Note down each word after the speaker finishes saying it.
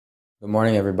Good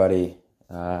morning, everybody.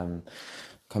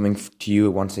 Coming to you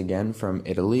once again from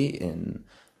Italy in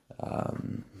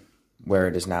um, where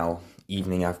it is now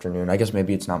evening, afternoon. I guess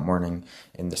maybe it's not morning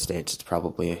in the States. It's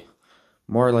probably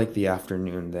more like the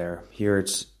afternoon there. Here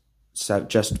it's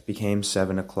just became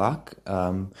 7 o'clock.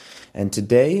 And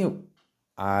today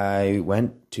I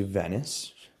went to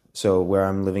Venice. So where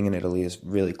I'm living in Italy is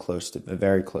really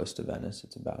very close to Venice.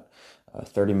 It's about a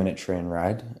 30-minute train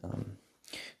ride.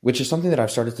 Which is something that I've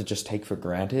started to just take for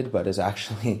granted, but is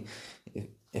actually,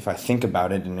 if I think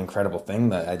about it, an incredible thing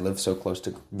that I live so close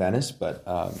to Venice. But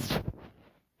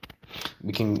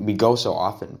we go so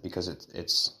often because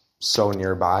it's so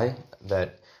nearby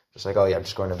that just like, oh yeah, I'm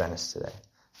just going to Venice today,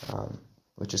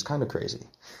 which is kind of crazy.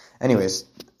 Anyways,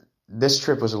 this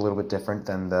trip was a little bit different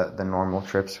than the normal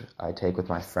trips I take with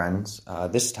my friends.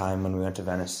 This time when we went to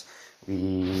Venice,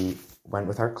 we went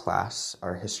with our class,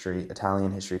 our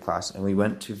Italian history class, and we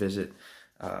went to visit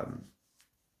the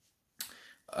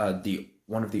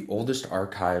one of the oldest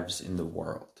archives in the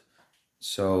world.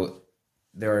 So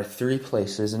there are three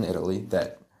places in Italy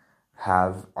that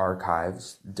have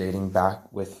archives dating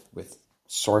back with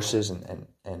sources and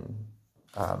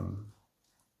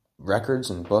records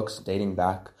and books dating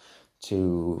back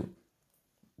to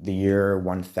the year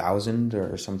 1000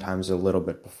 or sometimes a little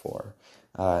bit before.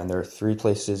 And there are three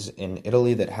places in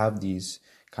Italy that have these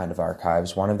kind of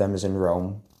archives. One of them is in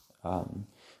Rome,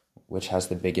 which has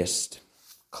the biggest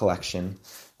collection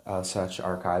of such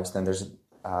archives. Then there's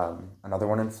another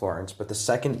one in Florence. But the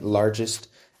second largest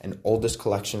and oldest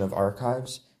collection of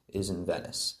archives is in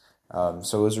Venice.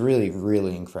 So it was really,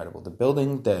 really incredible. The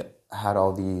building that had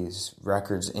all these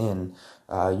records in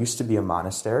used to be a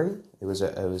monastery. It was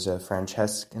a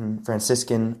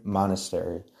Franciscan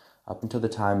monastery up until the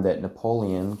time that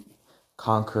Napoleon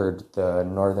conquered the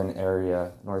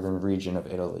northern region of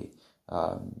Italy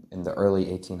in the early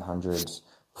 1800s,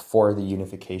 before the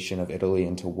unification of Italy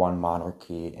into one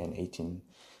monarchy in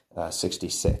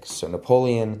 1866. So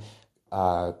Napoleon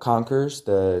conquers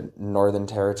the northern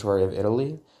territory of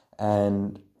Italy,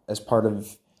 and as part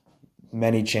of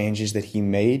many changes that he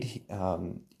made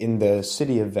in the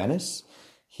city of Venice,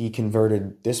 he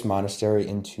converted this monastery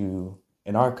into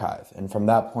an archive. And from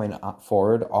that point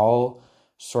forward, all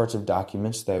sorts of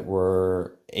documents that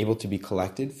were able to be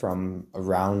collected from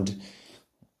around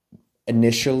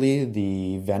initially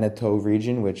the Veneto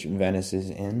region, which Venice is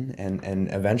in,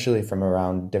 and eventually from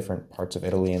around different parts of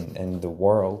Italy and the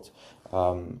world,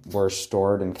 were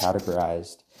stored and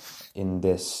categorized in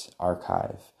this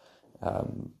archive.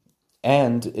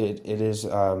 And it is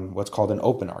what's called an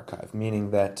open archive, meaning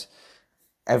that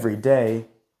every day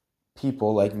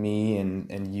people like me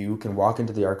and you can walk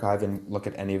into the archive and look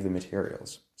at any of the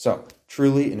materials. So,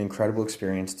 truly an incredible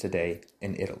experience today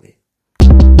in Italy.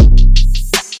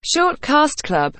 Shortcast Club